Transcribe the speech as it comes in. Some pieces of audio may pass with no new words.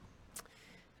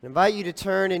I invite you to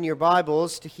turn in your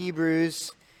Bibles to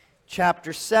Hebrews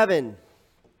chapter 7.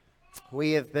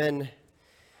 We have been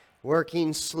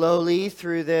working slowly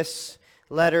through this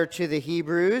letter to the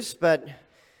Hebrews, but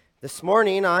this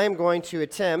morning I am going to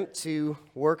attempt to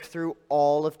work through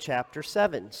all of chapter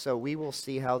 7, so we will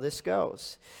see how this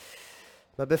goes.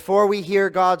 But before we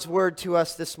hear God's word to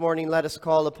us this morning, let us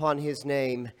call upon His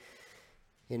name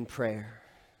in prayer.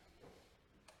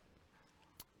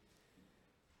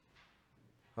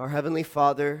 Our Heavenly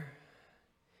Father,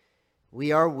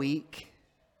 we are weak,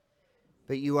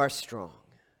 but You are strong.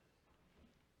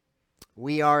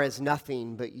 We are as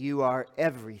nothing, but You are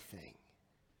everything.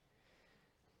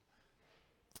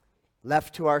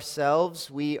 Left to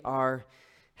ourselves, we are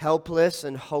helpless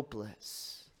and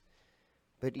hopeless,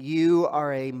 but You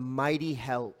are a mighty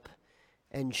help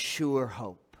and sure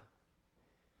hope.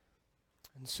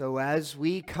 And so as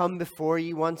we come before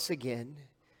You once again,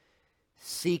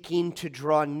 seeking to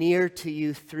draw near to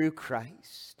You through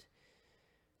Christ,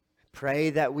 I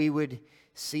pray that we would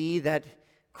see that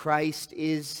Christ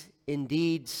is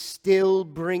indeed still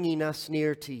bringing us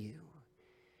near to You.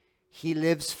 He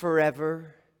lives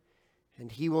forever,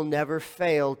 and He will never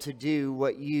fail to do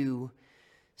what You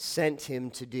sent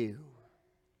Him to do.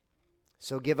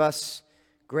 So give us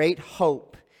great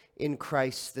hope in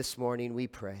Christ this morning, we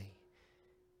pray.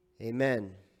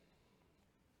 Amen.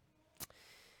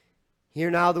 Hear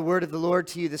now the word of the Lord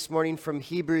to you this morning from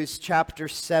Hebrews chapter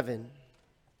 7.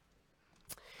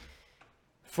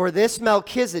 For this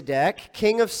Melchizedek,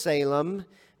 king of Salem,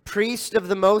 priest of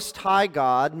the Most High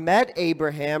God, met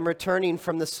Abraham returning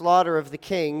from the slaughter of the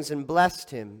kings and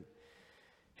blessed him.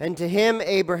 And to him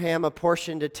Abraham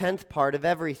apportioned a tenth part of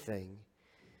everything.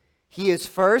 He is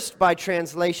first, by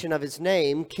translation of his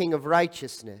name, King of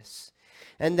Righteousness.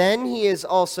 And then he is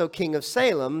also King of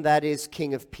Salem, that is,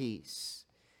 King of Peace.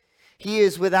 He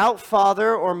is without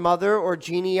father or mother or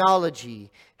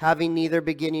genealogy, having neither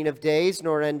beginning of days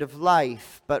nor end of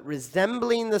life, but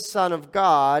resembling the Son of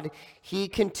God, he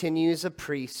continues a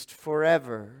priest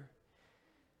forever.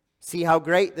 See how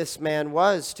great this man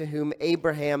was, to whom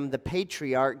Abraham the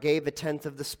patriarch gave a tenth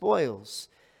of the spoils.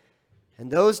 And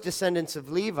those descendants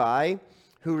of Levi,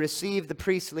 who receive the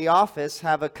priestly office,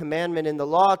 have a commandment in the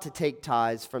law to take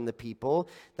tithes from the people,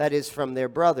 that is, from their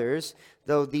brothers,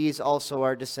 though these also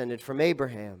are descended from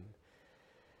Abraham.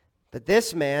 But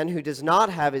this man, who does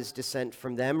not have his descent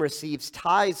from them, receives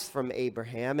tithes from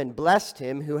Abraham, and blessed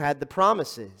him who had the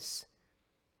promises.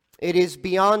 It is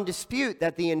beyond dispute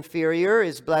that the inferior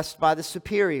is blessed by the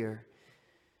superior.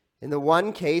 In the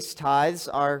one case, tithes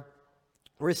are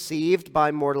received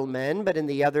by mortal men, but in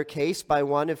the other case by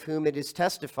one of whom it is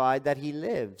testified that he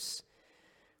lives.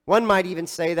 One might even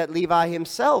say that Levi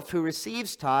himself, who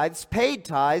receives tithes, paid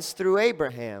tithes through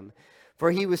Abraham,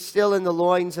 for he was still in the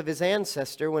loins of his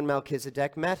ancestor when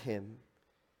Melchizedek met him.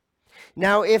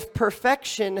 Now, if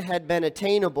perfection had been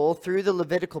attainable through the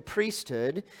Levitical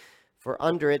priesthood, for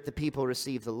under it the people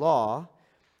received the law,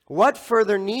 what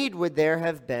further need would there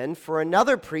have been for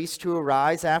another priest to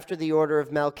arise after the order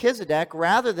of Melchizedek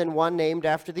rather than one named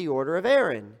after the order of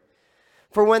Aaron?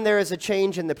 For when there is a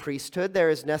change in the priesthood, there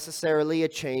is necessarily a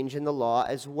change in the law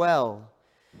as well.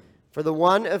 For the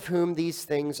one of whom these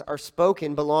things are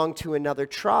spoken belonged to another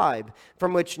tribe,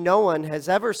 from which no one has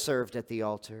ever served at the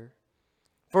altar.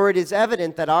 For it is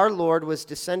evident that our Lord was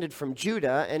descended from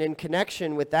Judah, and in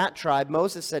connection with that tribe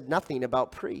Moses said nothing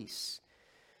about priests.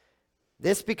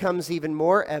 This becomes even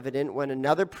more evident when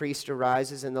another priest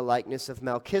arises in the likeness of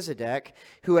Melchizedek,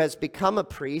 who has become a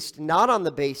priest not on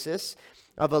the basis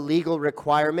of a legal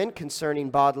requirement concerning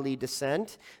bodily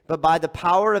descent, but by the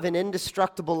power of an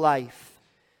indestructible life.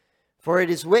 For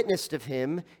it is witnessed of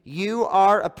him, you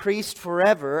are a priest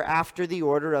forever after the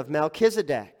order of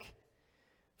Melchizedek.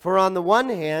 For on the one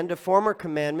hand, a former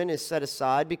commandment is set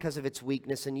aside because of its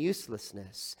weakness and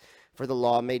uselessness, for the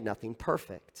law made nothing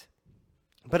perfect.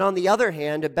 But on the other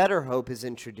hand, a better hope is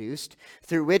introduced,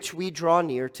 through which we draw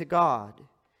near to God.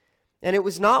 And it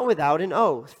was not without an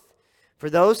oath. For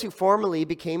those who formerly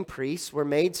became priests were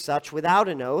made such without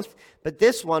an oath, but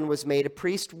this one was made a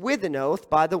priest with an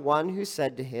oath by the one who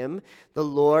said to him, "The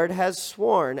Lord has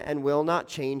sworn and will not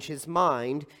change his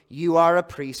mind. You are a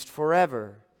priest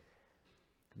forever."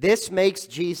 This makes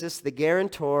Jesus the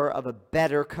guarantor of a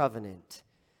better covenant.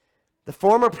 The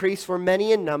former priests were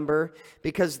many in number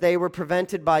because they were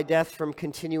prevented by death from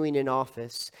continuing in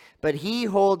office, but he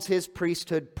holds his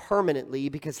priesthood permanently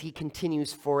because he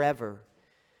continues forever.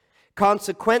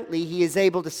 Consequently, he is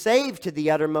able to save to the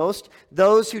uttermost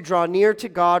those who draw near to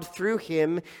God through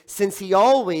him, since he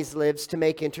always lives to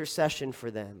make intercession for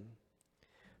them.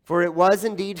 For it was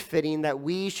indeed fitting that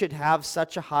we should have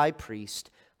such a high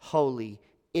priest, holy,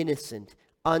 innocent,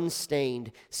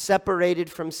 unstained,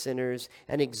 separated from sinners,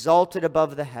 and exalted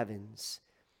above the heavens.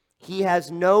 He has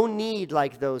no need,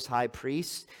 like those high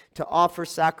priests, to offer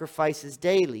sacrifices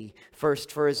daily,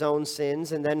 first for his own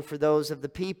sins and then for those of the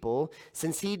people,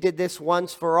 since he did this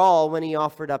once for all when he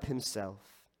offered up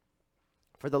himself.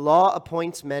 For the law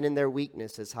appoints men in their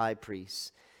weakness as high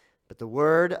priests, but the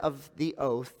word of the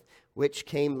oath, which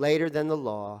came later than the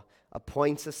law,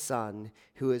 appoints a son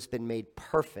who has been made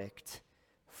perfect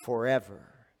forever.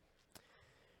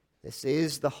 This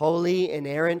is the holy,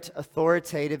 inerrant,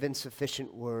 authoritative, and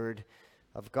sufficient word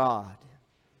of God.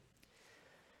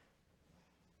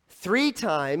 3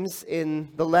 times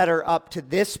in the letter up to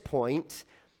this point,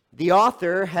 the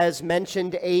author has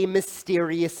mentioned a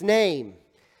mysterious name,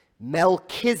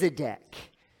 Melchizedek.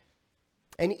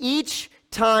 And each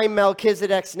time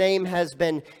Melchizedek's name has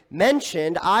been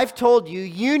mentioned, I've told you,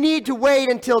 you need to wait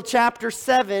until chapter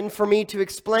 7 for me to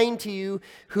explain to you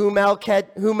who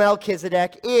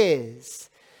Melchizedek is.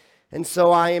 And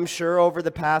so I am sure over the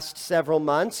past several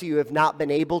months you have not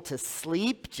been able to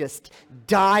sleep, just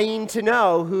dying to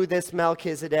know who this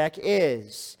Melchizedek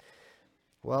is.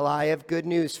 Well, I have good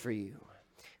news for you.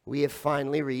 We have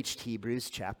finally reached Hebrews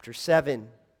chapter 7.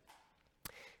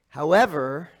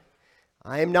 However,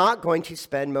 I am not going to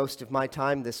spend most of my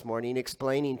time this morning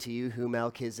explaining to you who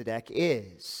Melchizedek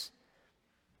is.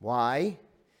 Why?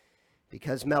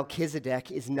 Because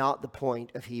Melchizedek is not the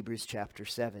point of Hebrews chapter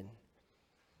 7.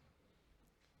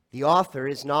 The author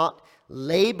is not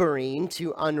laboring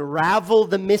to unravel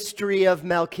the mystery of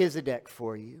Melchizedek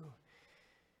for you.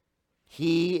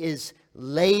 He is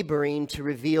laboring to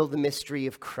reveal the mystery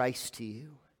of Christ to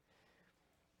you.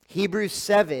 Hebrews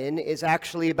 7 is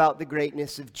actually about the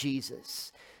greatness of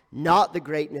Jesus, not the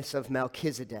greatness of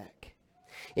Melchizedek.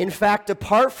 In fact,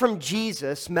 apart from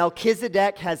Jesus,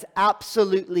 Melchizedek has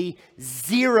absolutely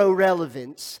zero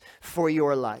relevance for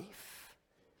your life.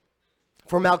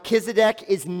 For Melchizedek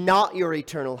is not your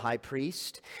eternal high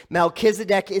priest.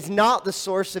 Melchizedek is not the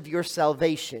source of your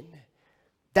salvation.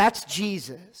 That's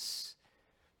Jesus.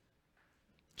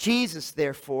 Jesus,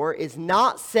 therefore, is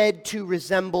not said to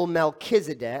resemble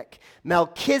Melchizedek.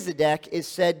 Melchizedek is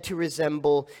said to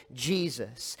resemble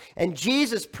Jesus. And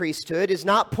Jesus' priesthood is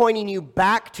not pointing you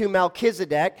back to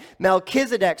Melchizedek.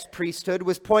 Melchizedek's priesthood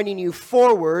was pointing you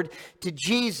forward to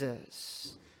Jesus.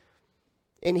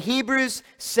 In Hebrews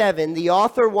 7, the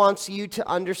author wants you to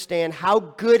understand how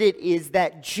good it is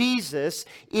that Jesus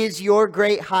is your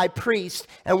great high priest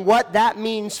and what that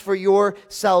means for your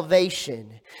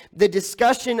salvation. The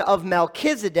discussion of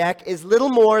Melchizedek is little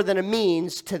more than a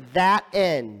means to that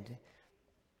end.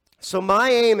 So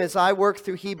my aim as I work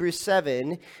through Hebrews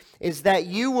 7 is that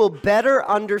you will better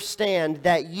understand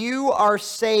that you are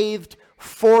saved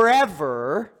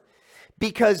forever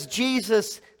because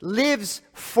Jesus lives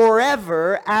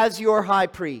forever as your high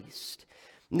priest.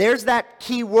 And there's that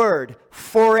key word,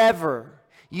 forever.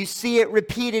 You see it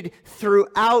repeated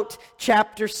throughout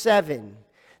chapter 7.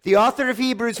 The author of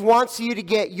Hebrews wants you to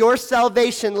get your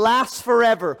salvation lasts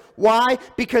forever. Why?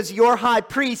 Because your high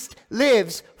priest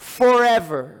lives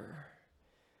forever.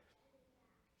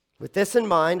 With this in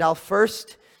mind, I'll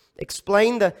first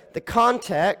explain the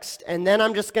context, and then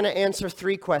I'm just going to answer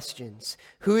 3 questions.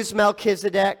 Who's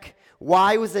Melchizedek?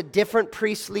 Why was a different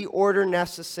priestly order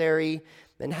necessary?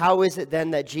 And how is it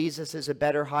then that Jesus is a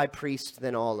better high priest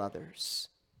than all others?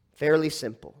 Fairly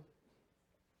simple.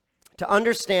 To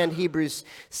understand Hebrews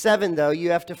 7, though,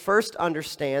 you have to first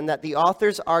understand that the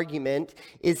author's argument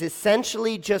is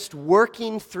essentially just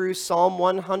working through Psalm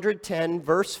 110,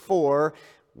 verse 4,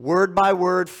 word by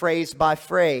word, phrase by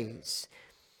phrase.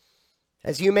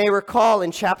 As you may recall,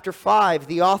 in chapter 5,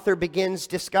 the author begins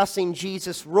discussing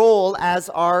Jesus' role as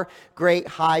our great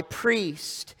high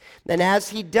priest. And as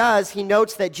he does, he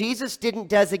notes that Jesus didn't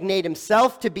designate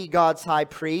himself to be God's high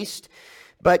priest,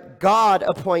 but God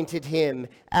appointed him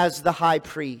as the high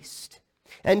priest.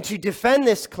 And to defend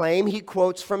this claim, he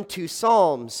quotes from 2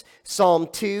 Psalms, Psalm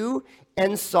 2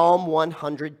 and Psalm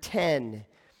 110,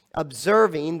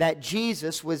 observing that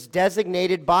Jesus was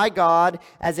designated by God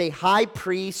as a high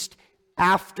priest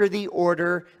after the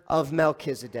order of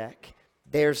Melchizedek.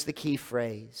 There's the key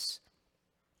phrase.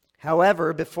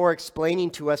 However, before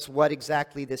explaining to us what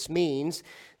exactly this means,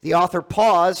 the author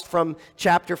paused from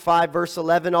chapter 5, verse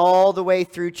 11, all the way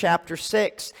through chapter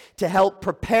 6 to help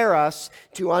prepare us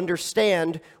to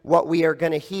understand what we are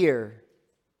going to hear.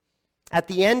 At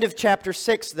the end of chapter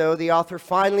 6, though, the author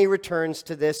finally returns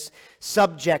to this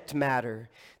subject matter,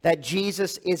 that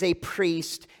Jesus is a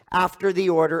priest after the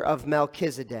order of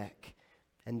Melchizedek.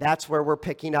 And that's where we're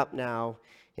picking up now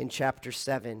in chapter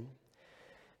 7.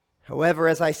 However,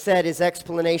 as I said, his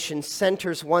explanation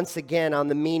centers once again on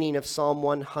the meaning of Psalm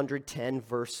 110,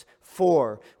 verse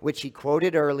 4, which he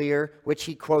quoted earlier, which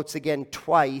he quotes again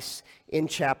twice in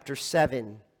chapter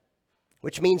 7.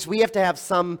 Which means we have to have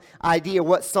some idea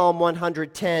what Psalm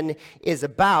 110 is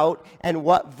about and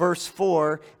what verse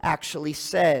 4 actually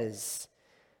says.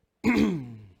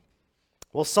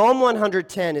 Well, Psalm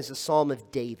 110 is a psalm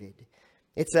of David.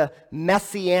 It's a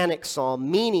messianic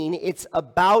psalm, meaning it's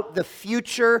about the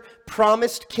future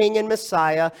promised king and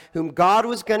Messiah whom God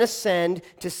was going to send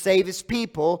to save his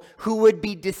people, who would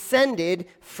be descended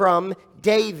from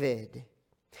David.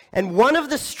 And one of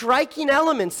the striking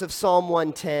elements of Psalm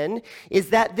 110 is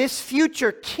that this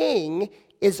future king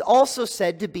is also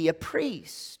said to be a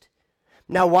priest.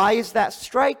 Now, why is that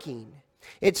striking?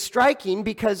 It's striking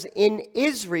because in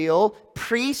Israel,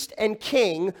 priest and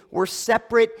king were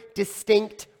separate,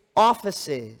 distinct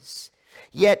offices.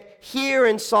 Yet here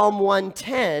in Psalm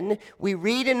 110, we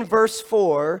read in verse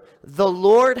 4, "The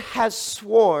Lord has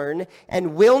sworn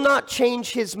and will not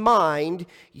change his mind.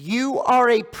 You are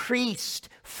a priest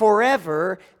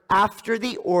forever after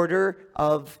the order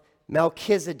of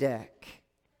Melchizedek."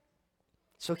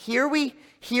 So here we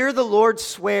hear the Lord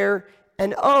swear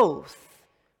an oath,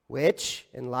 which,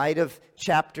 in light of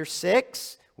chapter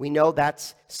 6, we know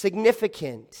that's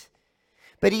significant.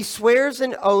 But he swears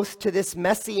an oath to this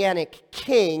messianic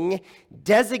king,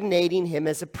 designating him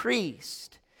as a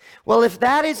priest. Well, if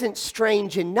that isn't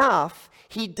strange enough,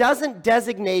 he doesn't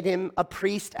designate him a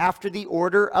priest after the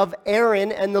order of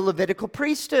Aaron and the Levitical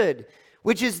priesthood,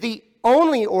 which is the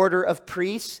only order of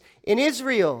priests in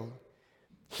Israel.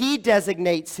 He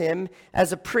designates him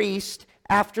as a priest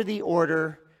after the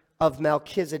order of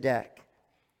Melchizedek.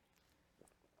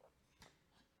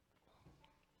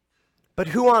 But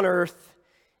who on earth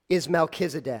is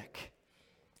Melchizedek?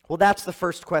 Well, that's the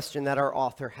first question that our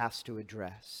author has to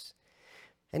address.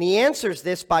 And he answers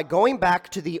this by going back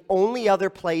to the only other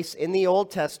place in the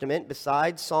Old Testament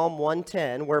besides Psalm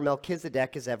 110 where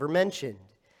Melchizedek is ever mentioned.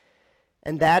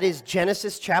 And that is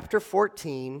Genesis chapter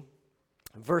 14,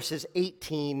 verses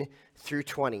 18 through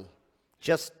 20.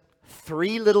 Just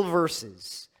 3 little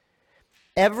verses.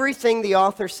 Everything the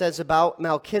author says about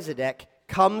Melchizedek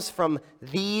comes from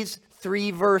these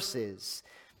 3 verses.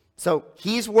 So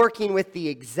he's working with the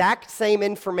exact same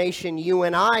information you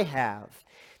and I have.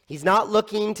 He's not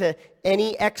looking to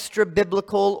any extra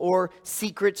biblical or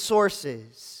secret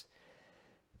sources.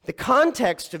 The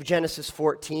context of Genesis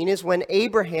 14 is when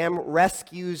Abraham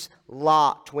rescues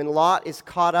Lot, when Lot is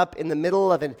caught up in the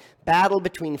middle of a battle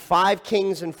between 5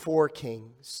 kings and 4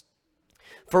 kings.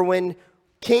 For when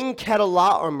King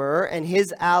Chedorlaomer and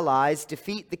his allies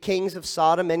defeat the kings of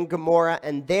Sodom and Gomorrah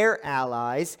and their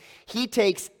allies, he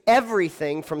takes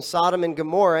everything from Sodom and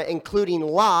Gomorrah, including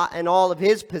Lot and all of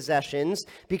his possessions,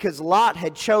 because Lot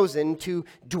had chosen to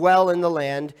dwell in the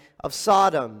land of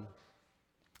Sodom.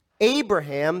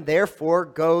 Abraham, therefore,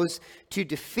 goes to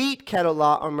defeat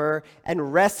Chedorlaomer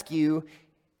and rescue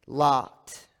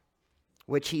Lot,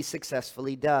 which he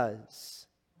successfully does.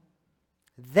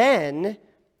 Then,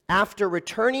 after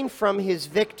returning from his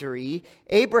victory,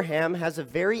 Abraham has a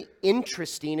very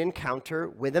interesting encounter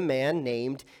with a man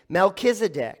named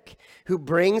Melchizedek, who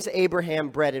brings Abraham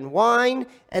bread and wine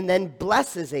and then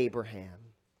blesses Abraham.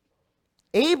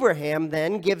 Abraham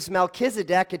then gives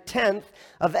Melchizedek 1/10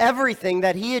 of everything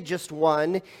that he had just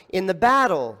won in the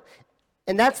battle.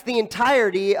 And that's the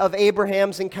entirety of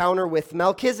Abraham's encounter with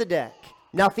Melchizedek.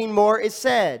 Nothing more is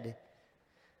said.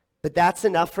 But that's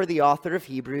enough for the author of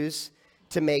Hebrews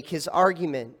to make his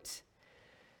argument.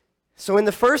 So in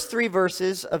the first 3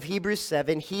 verses of Hebrews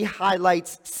 7, he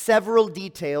highlights several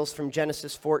details from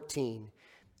Genesis 14,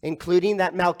 including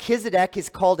that Melchizedek is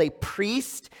called a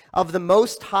priest of the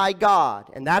Most High God,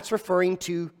 and that's referring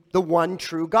to the one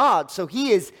true God. So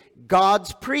he is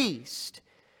God's priest.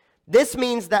 This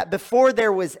means that before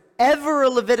there was ever a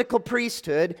Levitical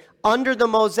priesthood under the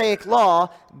Mosaic law,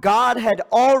 God had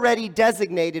already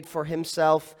designated for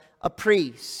himself a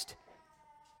priest.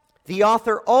 The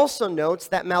author also notes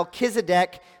that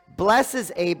Melchizedek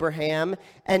blesses Abraham,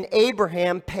 and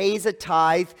Abraham pays a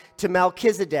tithe to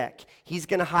Melchizedek. He's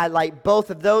going to highlight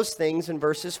both of those things in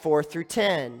verses 4 through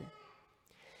 10.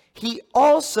 He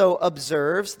also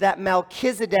observes that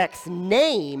Melchizedek's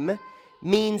name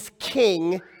means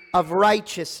king of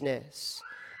righteousness,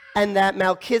 and that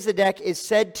Melchizedek is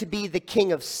said to be the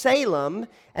king of Salem,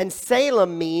 and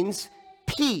Salem means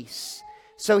peace.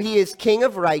 So he is king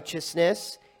of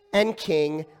righteousness and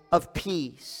king of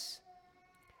peace.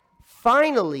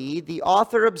 Finally, the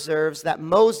author observes that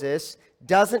Moses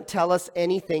doesn't tell us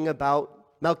anything about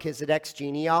Melchizedek's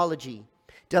genealogy.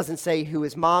 doesn't say who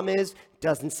his mom is,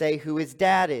 doesn't say who his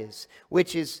dad is,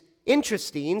 which is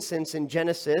interesting since in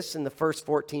Genesis, in the first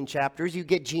 14 chapters, you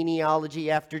get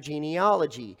genealogy after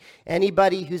genealogy.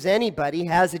 Anybody who's anybody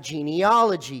has a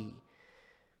genealogy.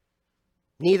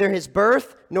 Neither his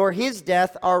birth nor his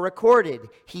death are recorded.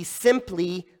 He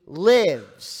simply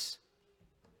lives.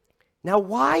 Now,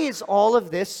 why is all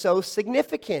of this so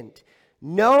significant?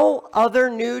 No other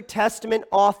New Testament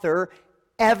author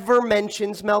ever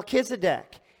mentions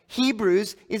Melchizedek.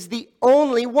 Hebrews is the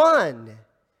only one.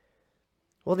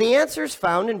 Well, the answer is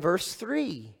found in verse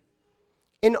 3.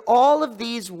 In all of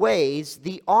these ways,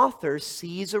 the author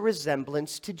sees a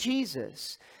resemblance to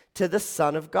Jesus, to the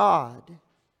Son of God.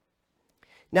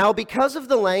 Now, because of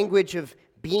the language of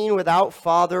being without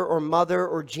father or mother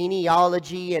or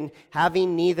genealogy and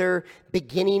having neither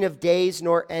beginning of days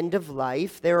nor end of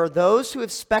life, there are those who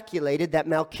have speculated that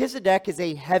Melchizedek is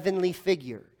a heavenly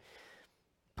figure.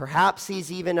 Perhaps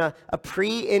he's even a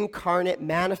pre-incarnate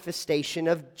manifestation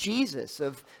of Jesus,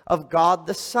 of God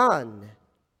the Son.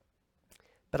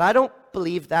 But I don't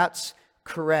believe that's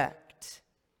correct.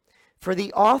 For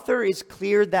the author is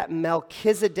clear that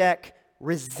Melchizedek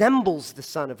resembles the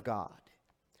Son of God.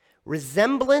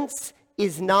 Resemblance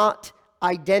is not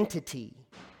identity.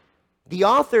 The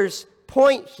author's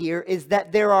point here is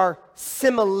that there are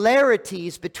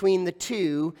similarities between the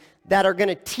two that are going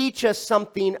to teach us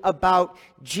something about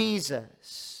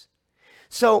Jesus.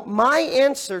 So my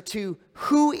answer to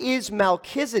who is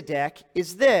Melchizedek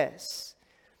is this.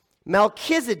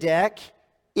 Melchizedek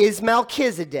is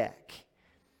Melchizedek.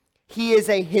 He is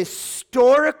a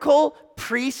historical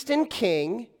priest and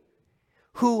king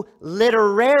who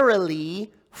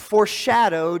literally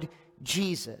foreshadowed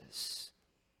Jesus.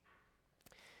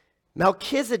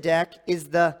 Melchizedek is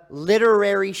the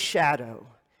literary shadow.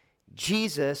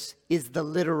 Jesus is the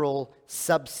literal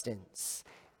substance.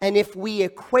 And if we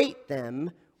equate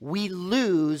them, we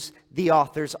lose the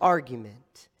author's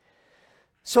argument.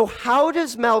 So how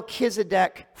does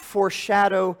Melchizedek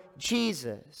foreshadow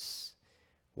Jesus?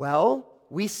 Well,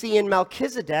 we see in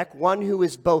Melchizedek one who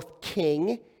is both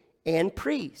king and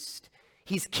priest.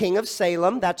 He's king of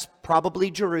Salem, that's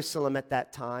probably Jerusalem at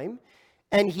that time,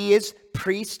 and he is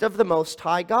priest of the Most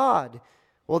High God.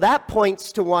 Well, that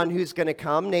points to one who's going to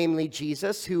come, namely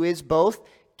Jesus, who is both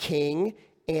king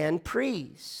and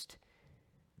priest.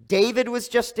 David was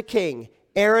just a king.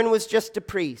 Aaron was just a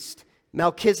priest.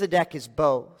 Melchizedek is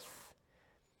both.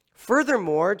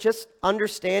 Furthermore, just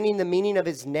understanding the meaning of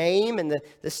his name and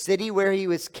the city where he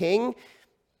was king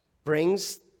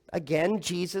brings, again,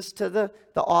 Jesus to the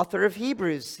author of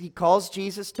Hebrews. He calls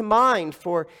Jesus to mind,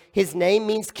 for his name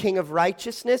means King of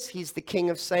Righteousness. He's the King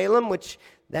of Salem, which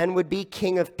then would be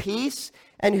King of Peace.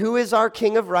 And who is our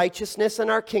King of Righteousness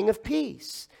and our King of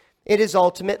Peace? It is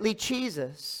ultimately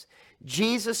Jesus.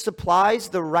 Jesus supplies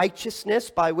the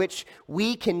righteousness by which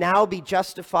we can now be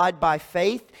justified by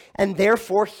faith, and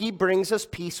therefore he brings us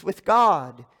peace with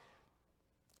God.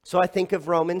 So I think of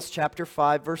Romans chapter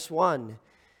 5, verse 1.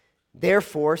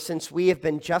 Therefore, since we have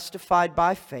been justified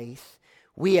by faith,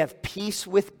 we have peace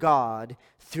with God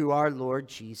through our Lord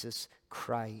Jesus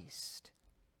Christ.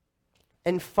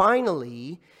 And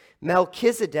finally,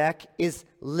 Melchizedek is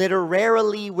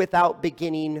literally without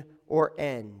beginning or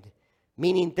end.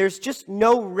 Meaning there's just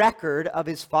no record of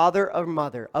his father or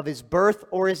mother, of his birth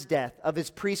or his death, of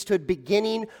his priesthood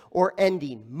beginning or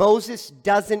ending. Moses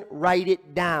doesn't write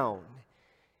it down.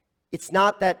 It's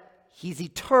not that he's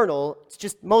eternal, it's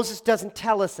just Moses doesn't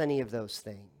tell us any of those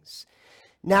things.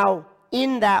 Now,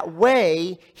 in that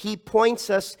way, he points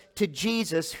us to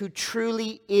Jesus, who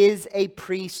truly is a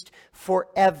priest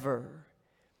forever.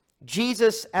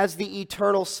 Jesus, as the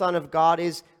eternal Son of God,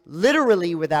 is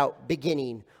literally without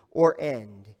beginning or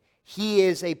end. He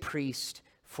is a priest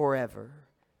forever.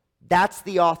 That's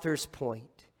the author's point.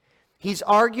 He's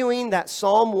arguing that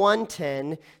Psalm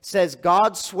 110 says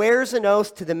God swears an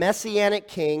oath to the Messianic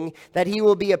king that he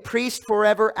will be a priest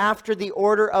forever after the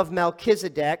order of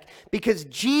Melchizedek, because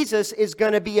Jesus is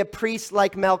going to be a priest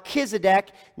like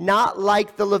Melchizedek, not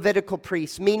like the Levitical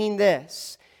priests, meaning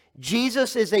this: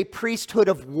 Jesus is a priesthood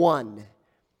of one.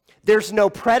 There's no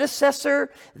predecessor,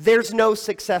 there's no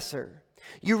successor.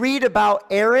 You read about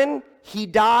Aaron, he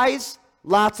dies,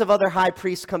 lots of other high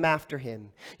priests come after him.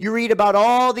 You read about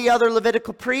all the other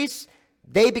Levitical priests,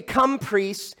 they become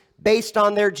priests based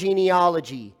on their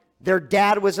genealogy. Their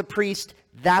dad was a priest,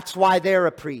 that's why they're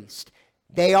a priest.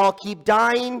 They all keep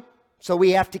dying, so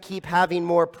we have to keep having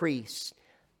more priests.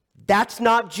 That's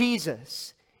not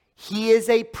Jesus. He is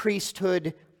a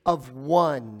priesthood of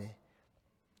one.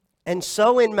 And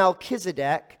so in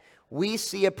Melchizedek, we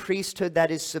see a priesthood that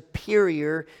is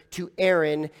superior to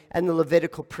Aaron and the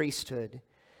Levitical priesthood.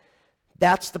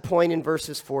 That's the point in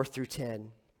verses 4 through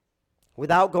 10.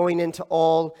 Without going into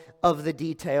all of the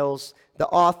details, the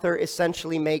author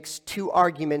essentially makes two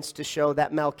arguments to show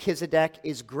that Melchizedek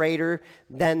is greater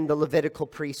than the Levitical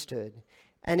priesthood.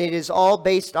 And it is all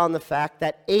based on the fact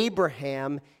that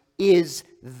Abraham is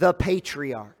the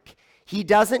patriarch. He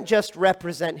doesn't just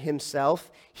represent himself,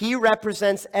 he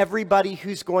represents everybody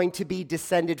who's going to be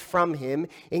descended from him,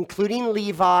 including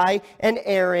Levi and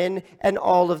Aaron and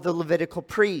all of the Levitical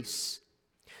priests.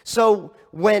 So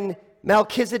when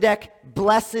Melchizedek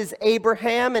blesses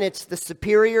Abraham, and it's the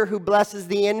superior who blesses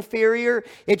the inferior,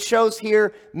 it shows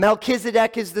here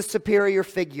Melchizedek is the superior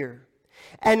figure.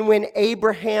 And when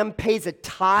Abraham pays a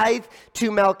tithe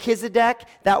to Melchizedek,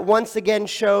 that once again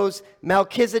shows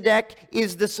Melchizedek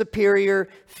is the superior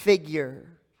figure.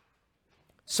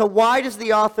 So why does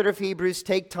the author of Hebrews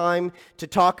take time to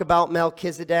talk about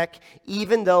Melchizedek,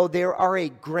 even though there are a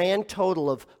grand total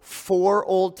of 4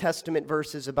 Old Testament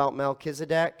verses about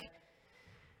Melchizedek?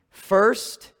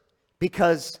 First,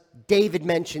 because David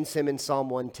mentions him in Psalm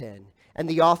 110, and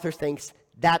the author thinks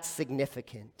that's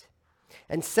significant.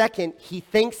 And second, he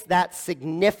thinks that's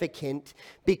significant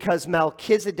because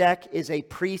Melchizedek is a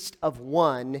priest of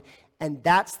one, and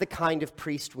that's the kind of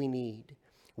priest we need.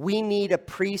 We need a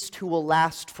priest who will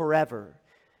last forever.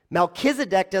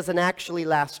 Melchizedek doesn't actually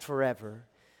last forever,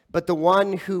 but the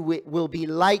one who will be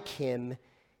like him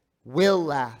will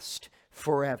last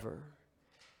forever.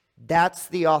 That's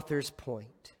the author's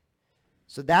point.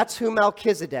 So that's who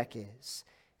Melchizedek is.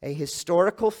 A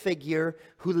historical figure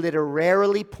who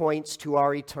literally points to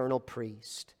our eternal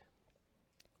priest.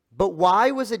 But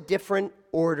why was a different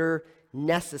order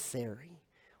necessary?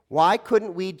 Why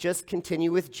couldn't we just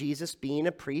continue with Jesus being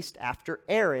a priest after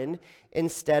Aaron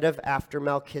instead of after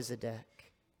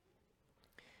Melchizedek?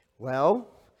 Well,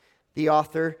 the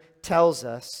author tells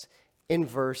us in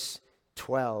verse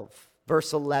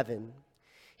 11.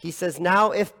 He says,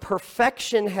 "Now if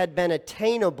perfection had been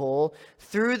attainable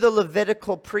through the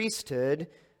Levitical priesthood,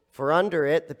 for under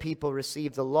it the people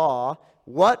received the law,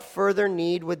 what further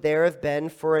need would there have been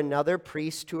for another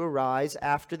priest to arise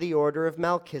after the order of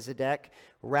Melchizedek,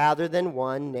 rather than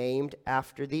one named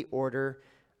after the order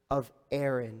of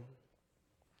Aaron?"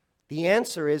 The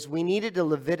answer is we needed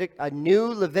a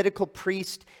new Levitical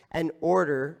priest and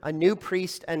order, a new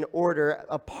priest and order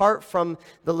apart from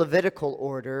the Levitical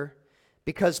order,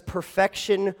 because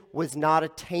perfection was not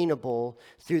attainable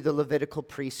through the Levitical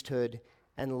priesthood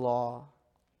and law.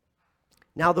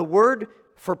 Now, the word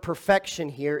for perfection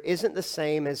here isn't the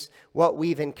same as what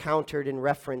we've encountered in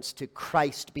reference to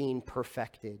Christ being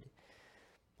perfected.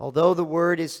 Although the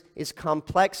word is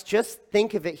complex, just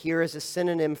think of it here as a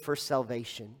synonym for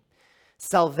salvation.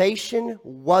 Salvation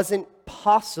wasn't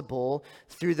possible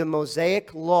through the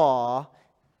Mosaic law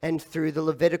and through the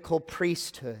Levitical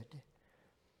priesthood.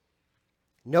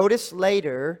 Notice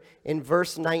later in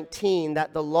verse 19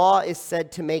 that the law is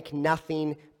said to make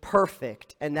nothing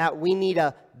perfect, and that we need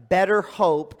a better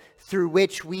hope through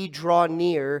which we draw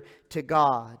near to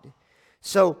God.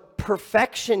 So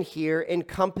perfection here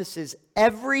encompasses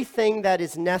everything that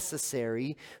is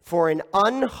necessary for an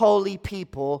unholy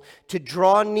people to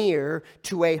draw near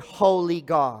to a holy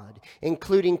God,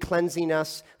 including cleansing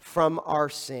us from our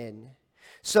sin.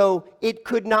 So it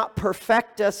could not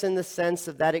perfect us in the sense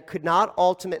of that it could not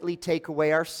ultimately take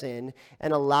away our sin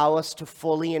and allow us to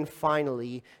fully and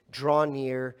finally draw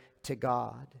near to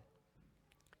God.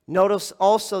 Notice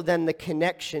also then the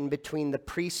connection between the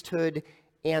priesthood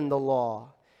and the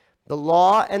law. The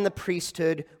law and the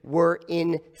priesthood were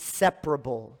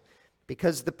inseparable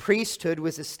because the priesthood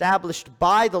was established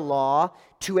by the law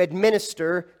to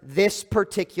administer this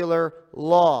particular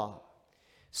law.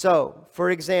 So, for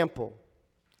example,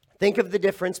 think of the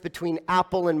difference between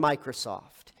Apple and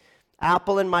Microsoft.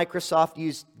 Apple and Microsoft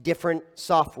use different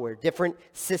software, different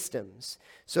systems.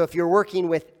 So if you're working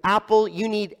with Apple, you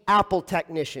need Apple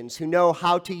technicians who know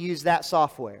how to use that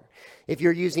software. If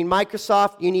you're using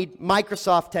Microsoft, you need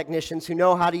Microsoft technicians who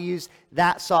know how to use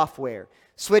that software.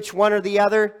 Switch one or the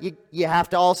other, you have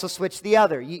to also switch the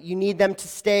other. You need them to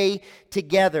stay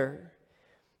together.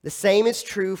 The same is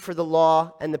true for the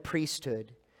law and the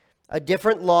priesthood. A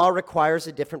different law requires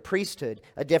a different priesthood.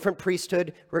 A different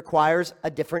priesthood requires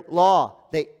a different law.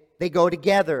 They go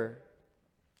together.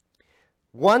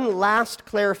 One last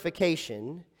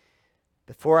clarification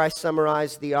before I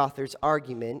summarize the author's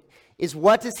argument is,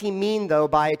 what does he mean, though,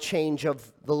 by a change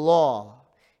of the law?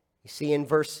 You see in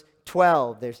verse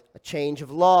 12, there's a change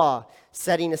of law,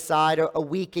 setting aside a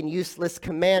weak and useless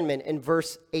commandment in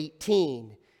verse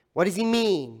 18. What does he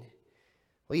mean?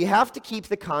 Well, you have to keep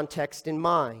the context in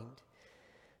mind.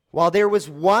 While there was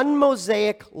one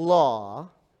Mosaic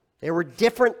law, there were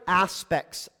different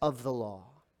aspects of the law.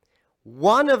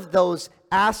 One of those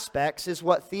aspects is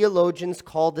what theologians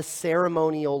call the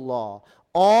ceremonial law.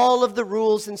 All of the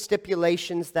rules and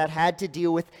stipulations that had to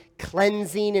deal with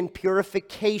cleansing and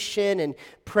purification and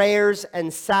prayers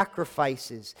and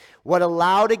sacrifices. What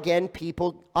allowed, again,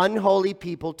 unholy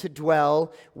people to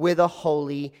dwell with a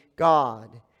holy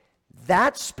God.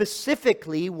 That's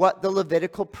specifically what the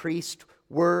Levitical priests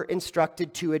were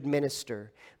instructed to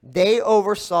administer. They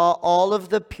oversaw all of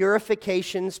the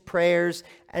purifications, prayers,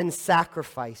 and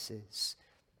sacrifices.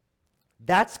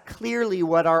 That's clearly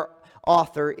what our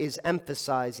author is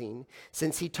emphasizing,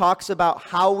 since he talks about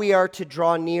how we are to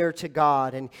draw near to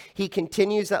God, and he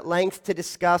continues at length to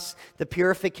discuss the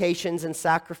purifications and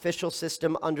sacrificial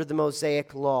system under the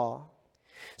Mosaic law.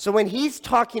 So when he's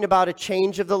talking about a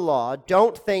change of the law,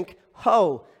 don't think,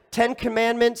 10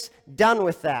 Commandments, done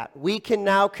with that. We can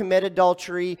now commit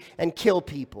adultery and kill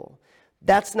people.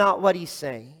 That's not what he's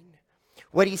saying.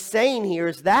 What he's saying here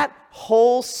is that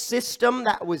whole system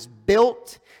that was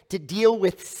built to deal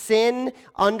with sin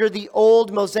under the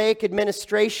old Mosaic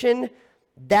administration,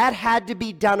 that had to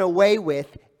be done away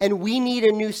with, and we need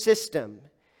a new system.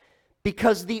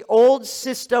 Because the old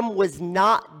system was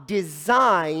not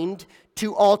designed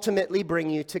to ultimately bring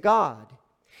you to God.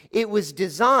 It was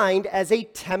designed as a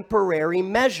temporary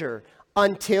measure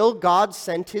until God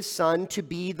sent his Son to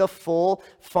be the full,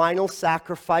 final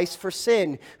sacrifice for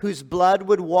sin, whose blood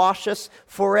would wash us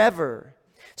forever.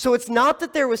 So it's not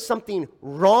that there was something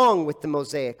wrong with the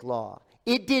Mosaic law.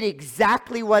 It did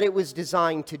exactly what it was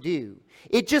designed to do.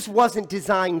 It just wasn't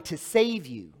designed to save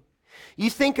you. You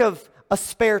think of a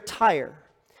spare tire.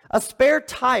 A spare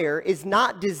tire is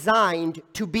not designed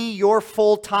to be your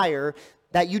full tire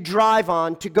that you drive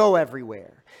on to go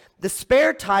everywhere. The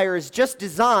spare tire is just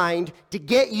designed to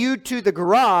get you to the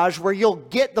garage where you'll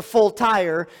get the full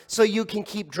tire so you can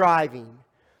keep driving.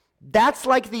 That's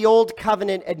like the old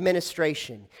covenant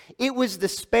administration. It was the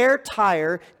spare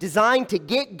tire designed to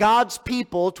get God's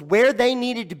people to where they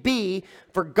needed to be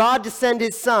for God to send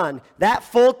his Son, that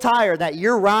full tire that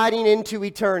you're riding into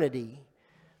eternity.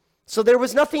 So there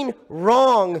was nothing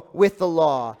wrong with the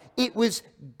law. It was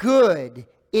good.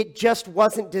 It just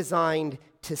wasn't designed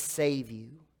to save you.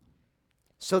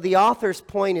 So the author's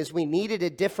point is we needed a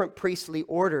different priestly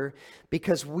order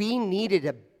because we needed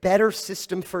a better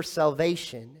system for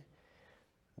salvation.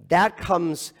 That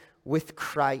comes with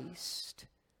Christ.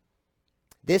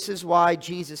 This is why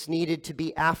Jesus needed to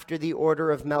be after the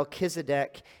order of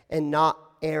Melchizedek and not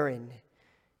Aaron.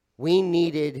 We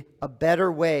needed a better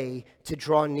way to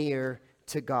draw near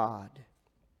to God.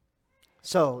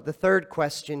 So the third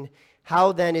question,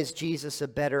 how then is Jesus a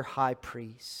better high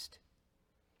priest?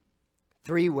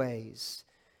 3 ways.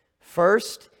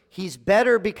 First, he's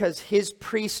better because his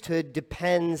priesthood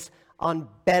depends on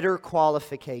better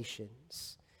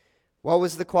qualifications. What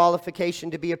was the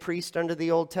qualification to be a priest under the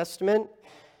Old Testament?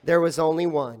 There was only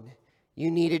one.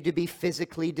 You needed to be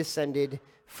physically descended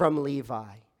from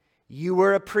Levi. You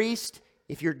were a priest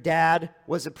if your dad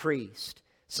was a priest.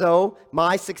 So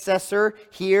my successor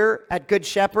here at Good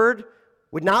Shepherd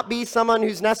would not be someone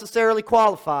who's necessarily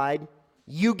qualified.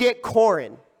 You get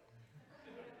Corin.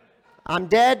 I'm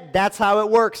dead. That's how it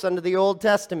works under the Old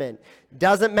Testament.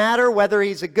 Doesn't matter whether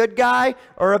he's a good guy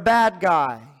or a bad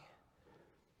guy.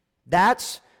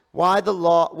 That's why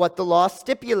what the law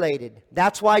stipulated.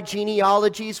 That's why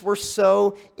genealogies were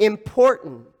so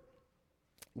important.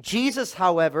 Jesus,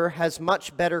 however, has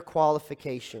much better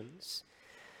qualifications.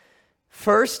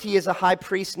 First, he is a high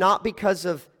priest not because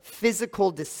of physical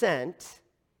descent.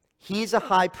 He's a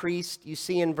high priest, you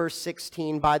see in verse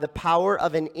 16, by the power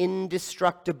of an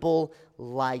indestructible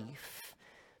life.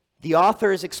 The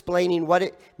author is explaining what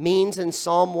it means in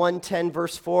Psalm 110,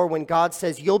 verse 4, when God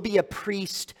says, you'll be a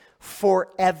priest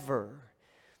forever.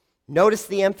 Notice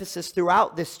the emphasis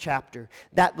throughout this chapter,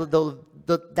 that the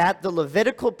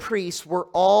Levitical priests were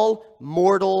all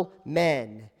mortal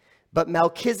men. But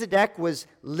Melchizedek was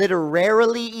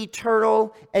literarily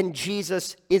eternal, and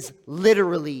Jesus is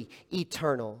literally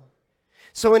eternal.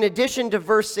 So in addition to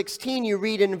verse 16, you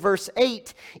read in verse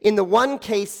 8, in the one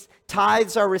case,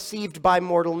 tithes are received by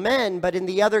mortal men, but in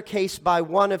the other case, by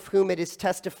one of whom it is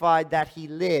testified that he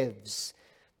lives.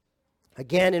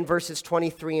 Again, in verses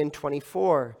 23 and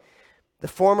 24, the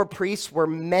former priests were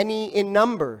many in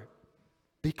number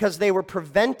because they were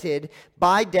prevented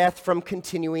by death from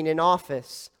continuing in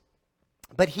office.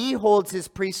 But he holds his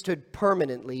priesthood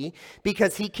permanently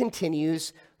because he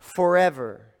continues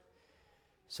forever.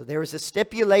 So there is a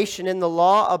stipulation in the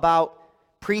law about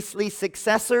priestly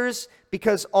successors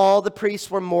because all the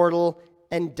priests were mortal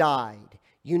and died.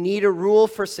 You need a rule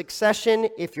for succession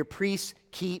if your priests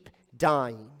keep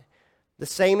dying. The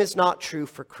same is not true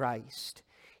for Christ.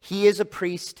 He is a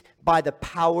priest by the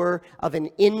power of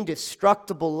an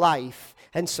indestructible life,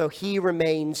 and so he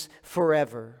remains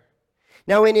forever.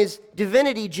 Now, in his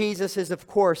divinity, Jesus is, of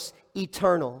course,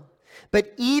 eternal.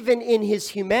 But even in his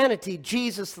humanity,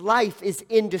 Jesus' life is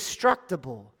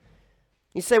indestructible.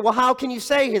 You say, well, how can you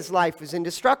say his life was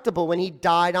indestructible when he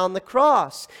died on the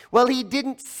cross? Well, he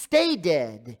didn't stay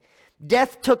dead.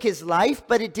 Death took his life,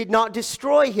 but it did not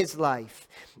destroy his life.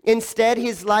 Instead,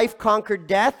 his life conquered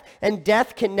death, and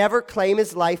death can never claim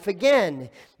his life again.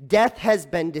 Death has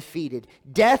been defeated.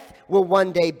 Death will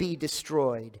one day be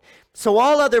destroyed. So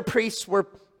all other priests were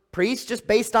priests just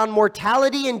based on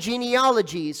mortality and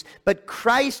genealogies, but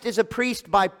Christ is a priest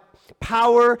by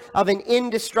power of an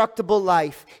indestructible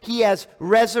life. He has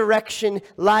resurrection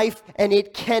life, and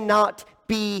it cannot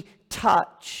be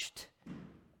touched.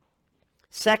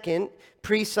 Second,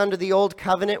 priests under the old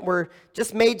covenant were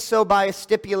just made so by a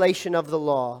stipulation of the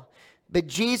law, but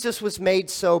Jesus was made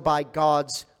so by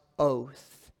God's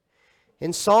oath.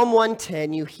 In Psalm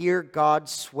 110, you hear God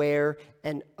swear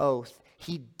an oath.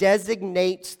 He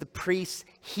designates the priest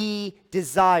he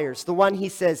desires, the one he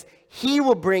says, he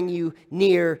will bring you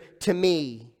near to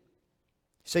me.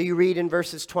 So you read in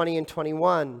verses 20 and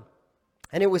 21,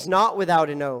 and it was not without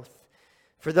an oath.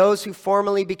 For those who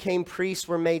formerly became priests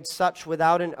were made such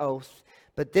without an oath,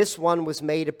 but this one was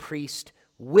made a priest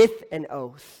with an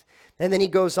oath. And then he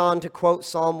goes on to quote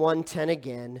Psalm 110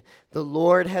 again. The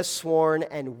Lord has sworn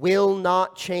and will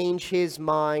not change his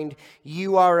mind.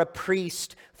 You are a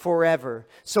priest forever.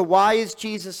 So why is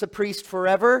Jesus a priest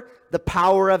forever? The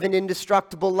power of an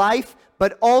indestructible life,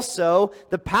 but also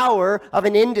the power of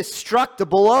an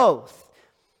indestructible oath.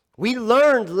 We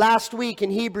learned last week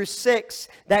in Hebrews 6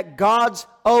 that God's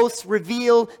oaths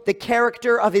reveal the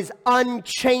character of his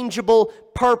unchangeable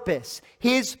purpose.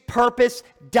 His purpose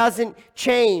doesn't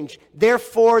change.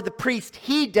 Therefore, the priest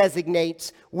he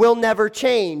designates will never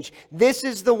change. This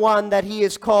is the one that he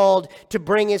is called to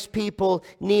bring his people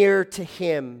near to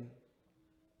him.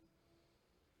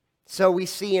 So we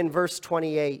see in verse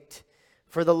 28,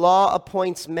 for the law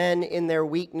appoints men in their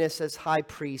weakness as high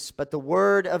priests, but the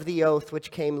word of the oath, which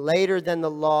came later than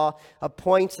the law,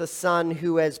 appoints a son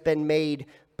who has been made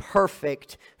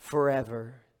perfect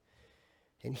forever.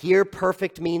 And here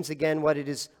perfect means again what it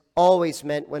is always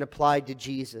meant when applied to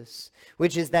Jesus,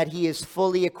 which is that he is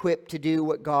fully equipped to do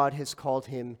what God has called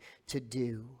him to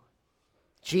do.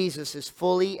 Jesus is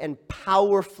fully and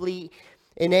powerfully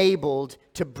enabled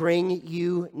to bring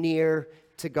you near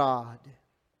to God.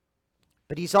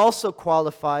 But he's also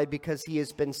qualified because he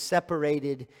has been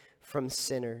separated from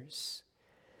sinners.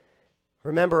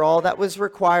 Remember, all that was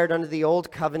required under the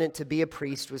old covenant to be a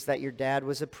priest was that your dad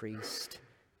was a priest.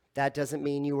 That doesn't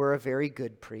mean you were a very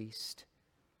good priest.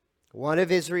 One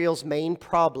of Israel's main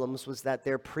problems was that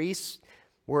their priests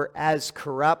were as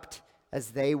corrupt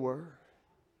as they were.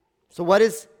 So what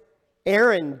does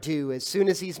Aaron do as soon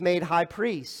as he's made high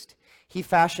priest? He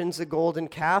fashions a golden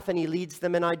calf and he leads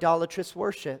them in idolatrous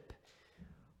worship.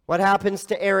 What happens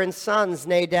to Aaron's sons,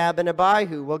 Nadab and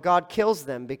Abihu? Well, God kills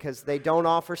them because they don't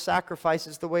offer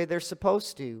sacrifices the way they're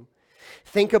supposed to.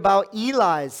 Think about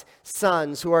Eli's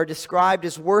sons, who are described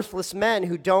as worthless men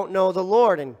who don't know the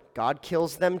Lord, and God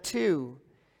kills them too.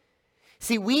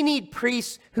 See, we need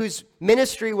priests whose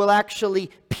ministry will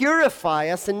actually purify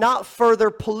us and not further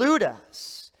pollute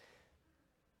us.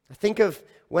 I think of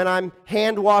when I'm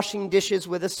hand washing dishes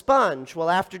with a sponge. Well,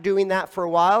 after doing that for a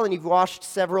while and you've washed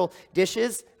several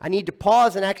dishes, I need to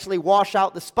pause and actually wash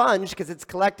out the sponge because it's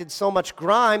collected so much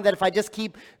grime that if I just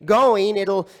keep going,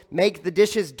 it'll make the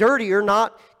dishes dirtier,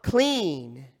 not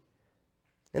clean.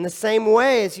 In the same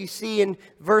way, as you see in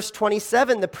verse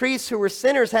 27, the priests who were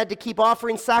sinners had to keep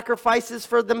offering sacrifices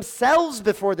for themselves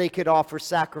before they could offer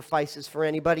sacrifices for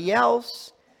anybody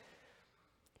else.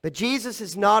 But Jesus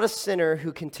is not a sinner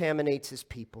who contaminates his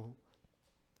people.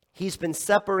 He's been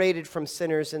separated from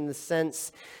sinners in the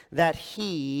sense that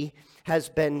he has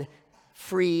been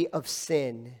free of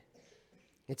sin.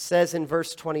 It says in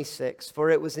verse 26, for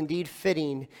it was indeed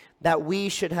fitting that we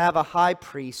should have a high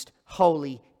priest,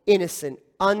 holy, innocent,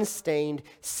 unstained,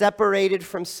 separated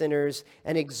from sinners,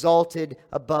 and exalted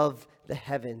above the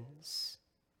heavens.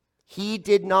 He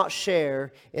did not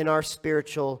share in our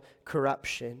spiritual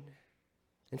corruption.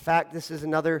 In fact, this is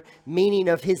another meaning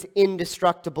of his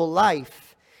indestructible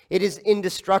life. It is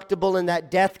indestructible in that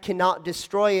death cannot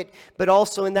destroy it, but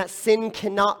also in that sin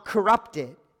cannot corrupt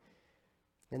it.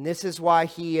 And this is why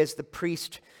he, as the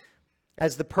priest,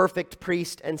 as the perfect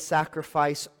priest and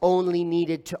sacrifice, only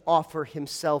needed to offer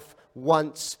himself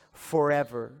once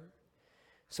forever.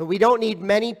 So we don't need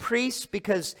many priests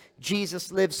because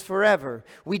Jesus lives forever.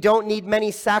 We don't need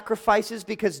many sacrifices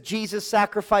because Jesus'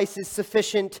 sacrifice is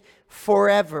sufficient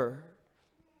forever.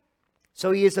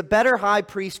 So he is a better high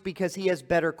priest because he has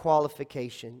better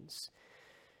qualifications.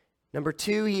 Number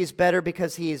two, he is better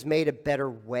because he has made a better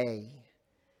way.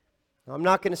 Now, I'm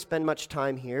not going to spend much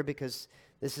time here because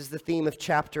this is the theme of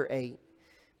chapter 8.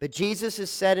 But Jesus is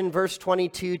said in verse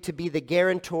 22 to be the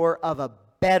guarantor of a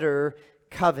better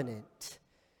covenant.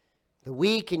 The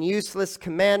weak and useless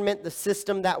commandment, the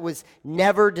system that was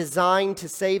never designed to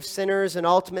save sinners and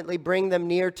ultimately bring them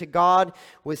near to God,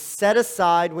 was set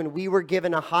aside when we were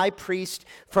given a high priest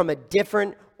from a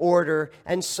different order.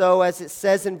 And so, as it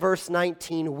says in verse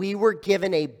 19, we were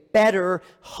given a better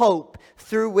hope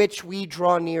through which we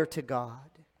draw near to God.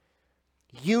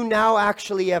 You now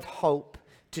actually have hope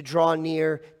to draw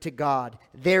near to God.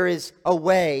 There is a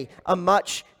way, a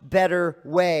much better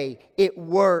way. It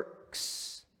works.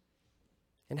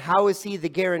 And how is he the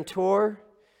guarantor?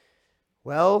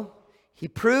 Well, he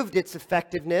proved its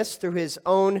effectiveness through his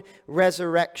own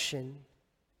resurrection.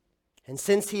 And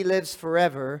since he lives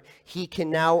forever, he can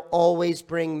now always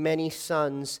bring many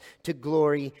sons to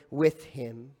glory with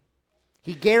him.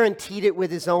 He guaranteed it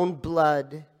with his own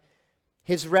blood.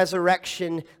 His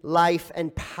resurrection, life,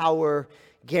 and power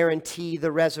guarantee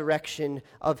the resurrection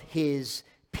of his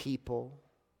people.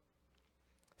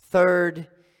 Third,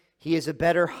 he is a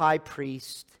better high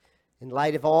priest in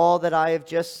light of all that I have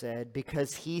just said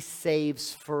because he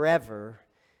saves forever,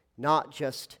 not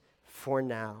just for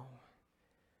now.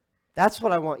 That's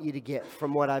what I want you to get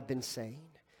from what I've been saying.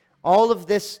 All of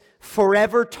this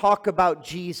forever talk about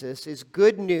Jesus is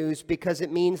good news because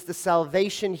it means the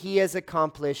salvation he has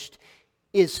accomplished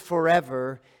is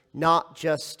forever, not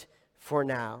just for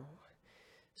now.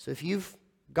 So if you've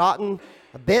gotten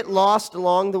a bit lost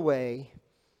along the way,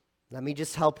 let me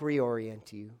just help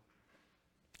reorient you.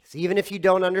 So even if you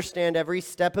don't understand every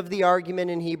step of the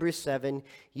argument in Hebrews 7,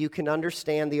 you can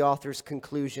understand the author's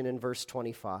conclusion in verse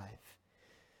 25.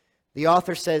 The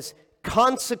author says,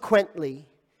 consequently,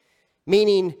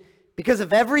 meaning because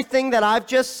of everything that I've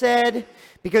just said,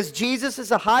 because Jesus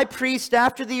is a high priest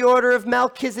after the order of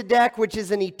Melchizedek, which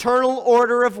is an eternal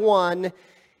order of one,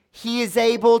 he is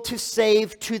able to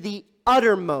save to the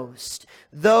uttermost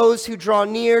those who draw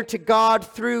near to God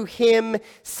through him,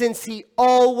 since he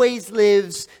always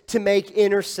lives to make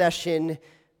intercession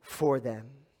for them.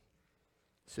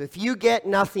 So if you get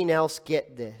nothing else,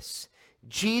 get this.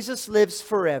 Jesus lives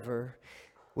forever,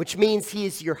 which means he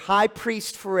is your high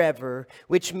priest forever,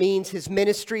 which means his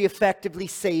ministry effectively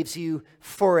saves you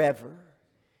forever.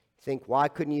 You think, why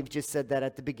couldn't you have just said that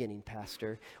at the beginning,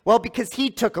 Pastor? Well, because he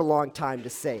took a long time to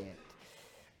say it.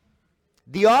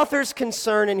 The author's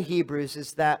concern in Hebrews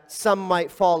is that some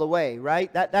might fall away,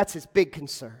 right? That's his big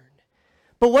concern.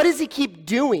 But what does he keep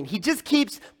doing? He just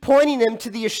keeps pointing them to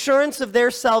the assurance of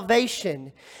their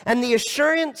salvation. And the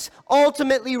assurance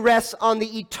ultimately rests on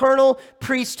the eternal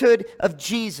priesthood of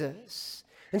Jesus.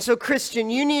 And so, Christian,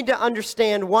 you need to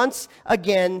understand once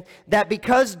again that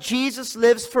because Jesus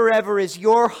lives forever as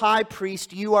your high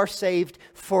priest, you are saved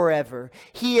forever.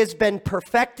 He has been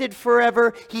perfected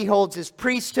forever. He holds his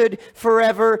priesthood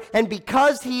forever. And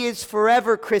because he is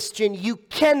forever, Christian, you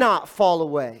cannot fall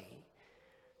away.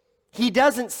 He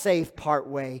doesn't save part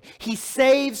way. He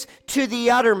saves to the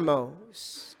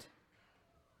uttermost.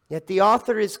 Yet the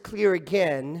author is clear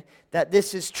again that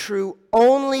this is true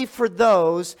only for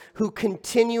those who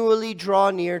continually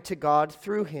draw near to God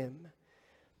through him.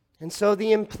 And so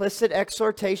the implicit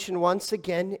exhortation once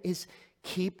again is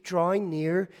keep drawing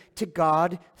near to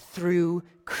God through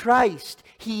Christ.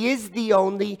 He is the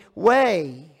only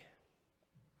way.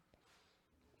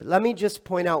 But let me just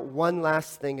point out one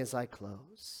last thing as I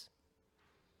close.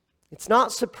 It's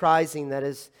not surprising that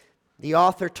as the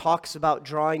author talks about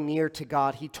drawing near to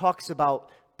God, he talks about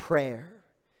prayer.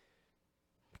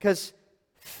 Because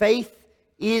faith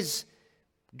is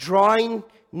drawing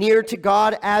near to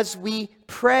God as we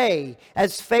pray.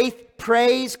 As faith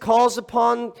prays, calls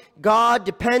upon God,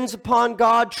 depends upon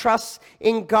God, trusts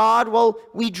in God, well,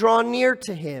 we draw near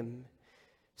to him.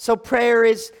 So prayer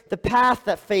is the path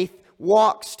that faith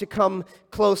walks to come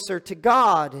closer to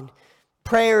God. And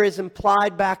prayer is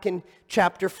implied back in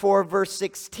chapter 4, verse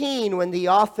 16, when the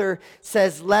author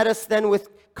says, let us then with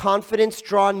confidence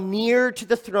draw near to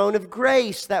the throne of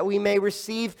grace, that we may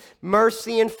receive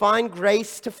mercy and find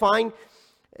grace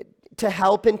to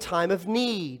help in time of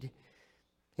need.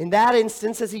 In that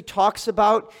instance, as he talks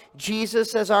about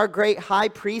Jesus as our great high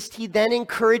priest, he then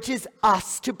encourages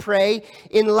us to pray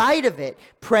in light of it.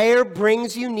 Prayer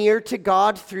brings you near to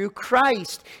God through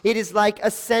Christ. It is like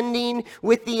ascending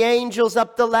with the angels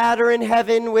up the ladder in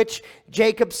heaven, which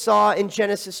Jacob saw in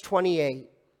Genesis 28.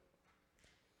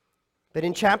 But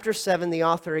in chapter 7, the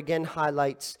author again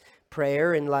highlights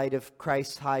prayer in light of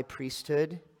Christ's high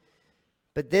priesthood.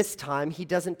 But this time, he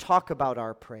doesn't talk about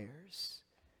our prayers.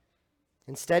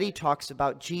 Instead, he talks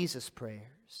about Jesus'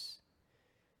 prayers.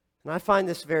 And I find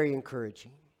this very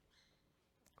encouraging.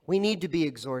 We need to be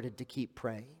exhorted to keep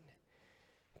praying,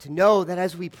 to know that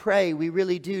as we pray, we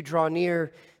really do draw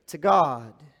near to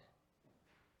God.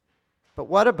 But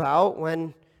what about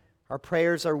when our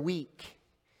prayers are weak?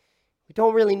 We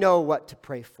don't really know what to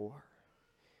pray for.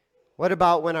 What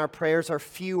about when our prayers are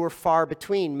few or far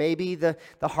between? Maybe the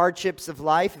hardships of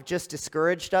life have just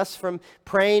discouraged us from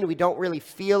praying. We don't really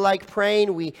feel like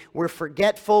praying. We're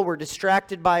forgetful. We're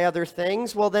distracted by other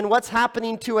things. Well, then what's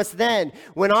happening to us then?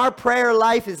 When our prayer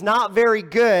life is not very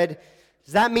good,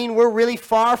 does that mean we're really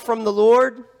far from the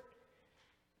Lord?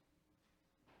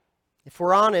 If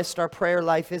we're honest, our prayer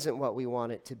life isn't what we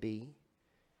want it to be.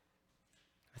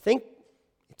 I think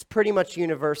it's pretty much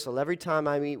universal. Every time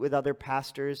I meet with other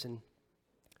pastors and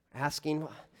asking,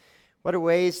 what are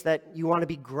ways that you want to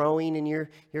be growing in your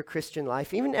Christian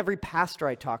life? Even every pastor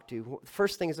I talk to, the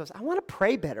first thing is, I want to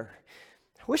pray better.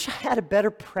 I wish I had a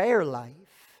better prayer life.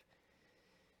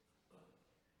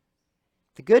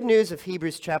 The good news of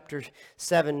Hebrews chapter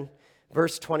 7,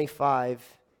 verse 25,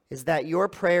 is that your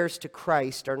prayers to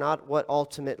Christ are not what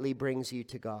ultimately brings you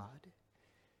to God.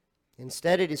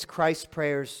 Instead, it is Christ's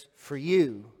prayers for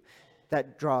you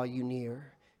that draw you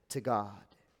near to God.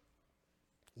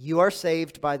 You are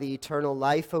saved by the eternal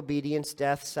life, obedience,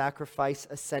 death, sacrifice,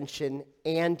 ascension,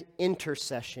 and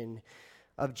intercession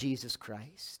of Jesus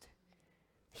Christ.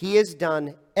 He has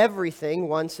done everything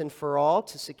once and for all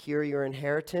to secure your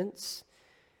inheritance,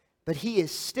 but he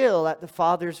is still at the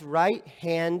Father's right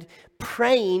hand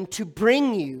praying to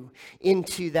bring you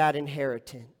into that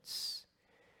inheritance.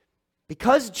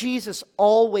 Because Jesus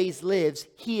always lives,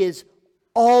 he is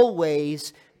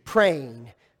always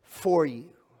praying for you.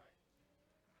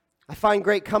 I find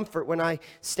great comfort when I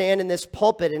stand in this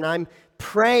pulpit and I'm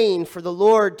praying for the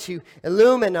Lord to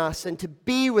illumine us and to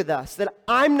be with us, that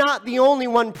I'm not the only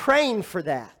one praying for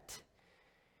that.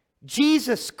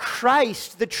 Jesus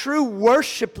Christ, the true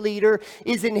worship leader,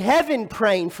 is in heaven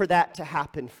praying for that to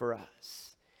happen for us.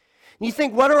 And you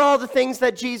think, what are all the things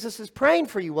that Jesus is praying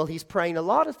for you? Well, he's praying a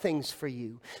lot of things for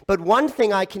you. But one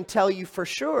thing I can tell you for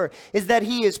sure is that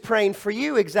he is praying for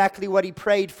you exactly what he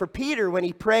prayed for Peter when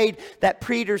he prayed that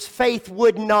Peter's faith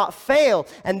would not fail.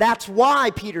 And that's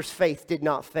why Peter's faith did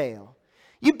not fail.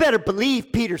 You better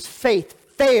believe Peter's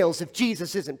faith fails if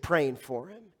Jesus isn't praying for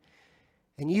him.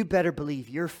 And you better believe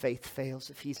your faith fails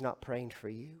if he's not praying for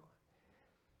you.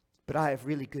 But I have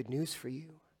really good news for you.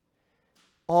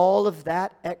 All of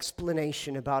that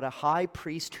explanation about a high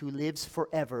priest who lives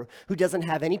forever, who doesn't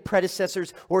have any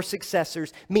predecessors or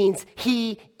successors, means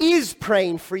he is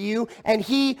praying for you and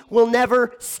he will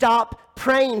never stop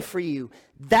praying for you.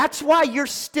 That's why you're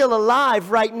still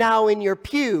alive right now in your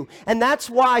pew. And that's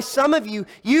why some of you,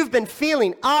 you've been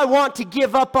feeling, I want to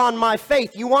give up on my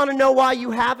faith. You want to know why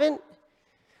you haven't?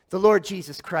 The Lord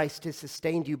Jesus Christ has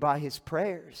sustained you by his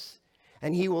prayers.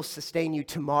 And he will sustain you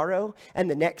tomorrow and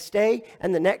the next day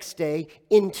and the next day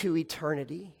into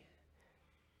eternity.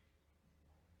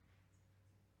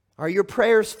 Are your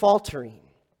prayers faltering?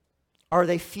 Are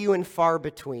they few and far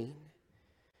between?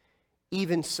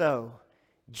 Even so,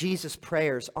 Jesus'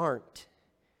 prayers aren't.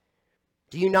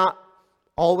 Do you not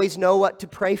always know what to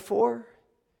pray for?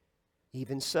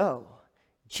 Even so,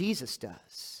 Jesus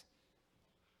does.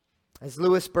 As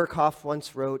Louis Berkhoff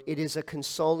once wrote, it is a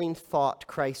consoling thought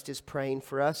Christ is praying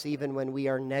for us even when we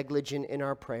are negligent in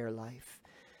our prayer life.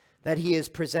 That he is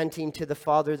presenting to the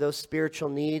Father those spiritual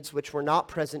needs which were not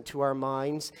present to our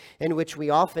minds, in which we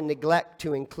often neglect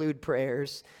to include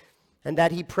prayers, and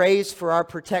that he prays for our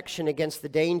protection against the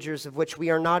dangers of which we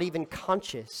are not even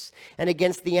conscious, and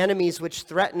against the enemies which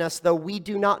threaten us though we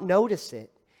do not notice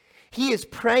it. He is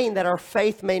praying that our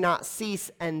faith may not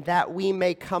cease and that we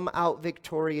may come out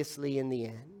victoriously in the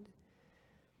end.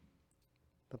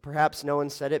 But perhaps no one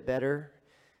said it better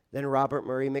than Robert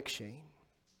Murray McCheyne.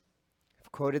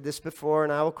 I've quoted this before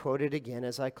and I will quote it again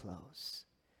as I close.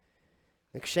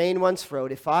 McCheyne once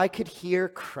wrote, if I could hear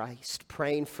Christ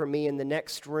praying for me in the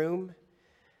next room,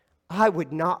 I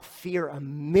would not fear a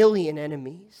million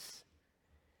enemies.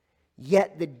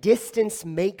 Yet the distance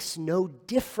makes no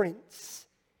difference.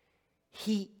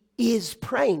 He is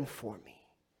praying for me.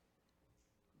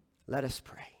 Let us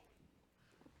pray.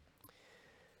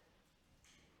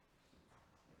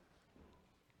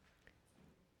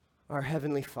 Our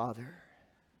Heavenly Father,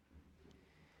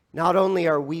 not only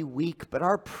are we weak, but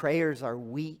our prayers are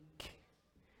weak.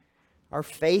 Our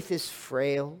faith is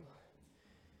frail.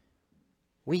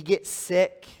 We get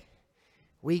sick.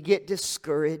 We get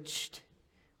discouraged.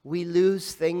 We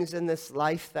lose things in this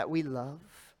life that we love.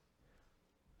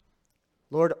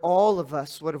 Lord, all of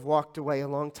us would have walked away a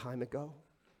long time ago.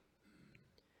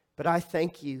 But I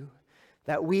thank you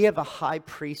that we have a high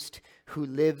priest who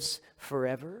lives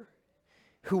forever,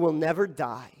 who will never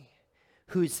die,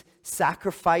 whose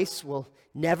sacrifice will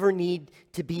never need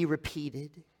to be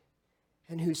repeated,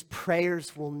 and whose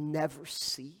prayers will never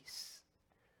cease.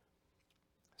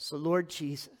 So, Lord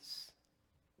Jesus,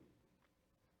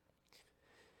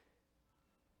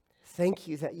 thank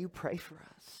you that you pray for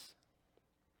us.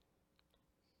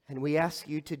 And we ask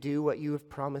you to do what you have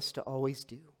promised to always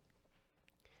do.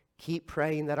 Keep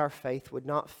praying that our faith would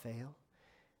not fail,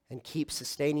 and keep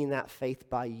sustaining that faith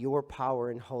by your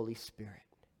power and Holy Spirit.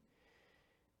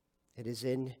 It is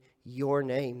in your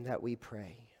name that we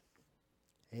pray.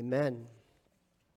 Amen.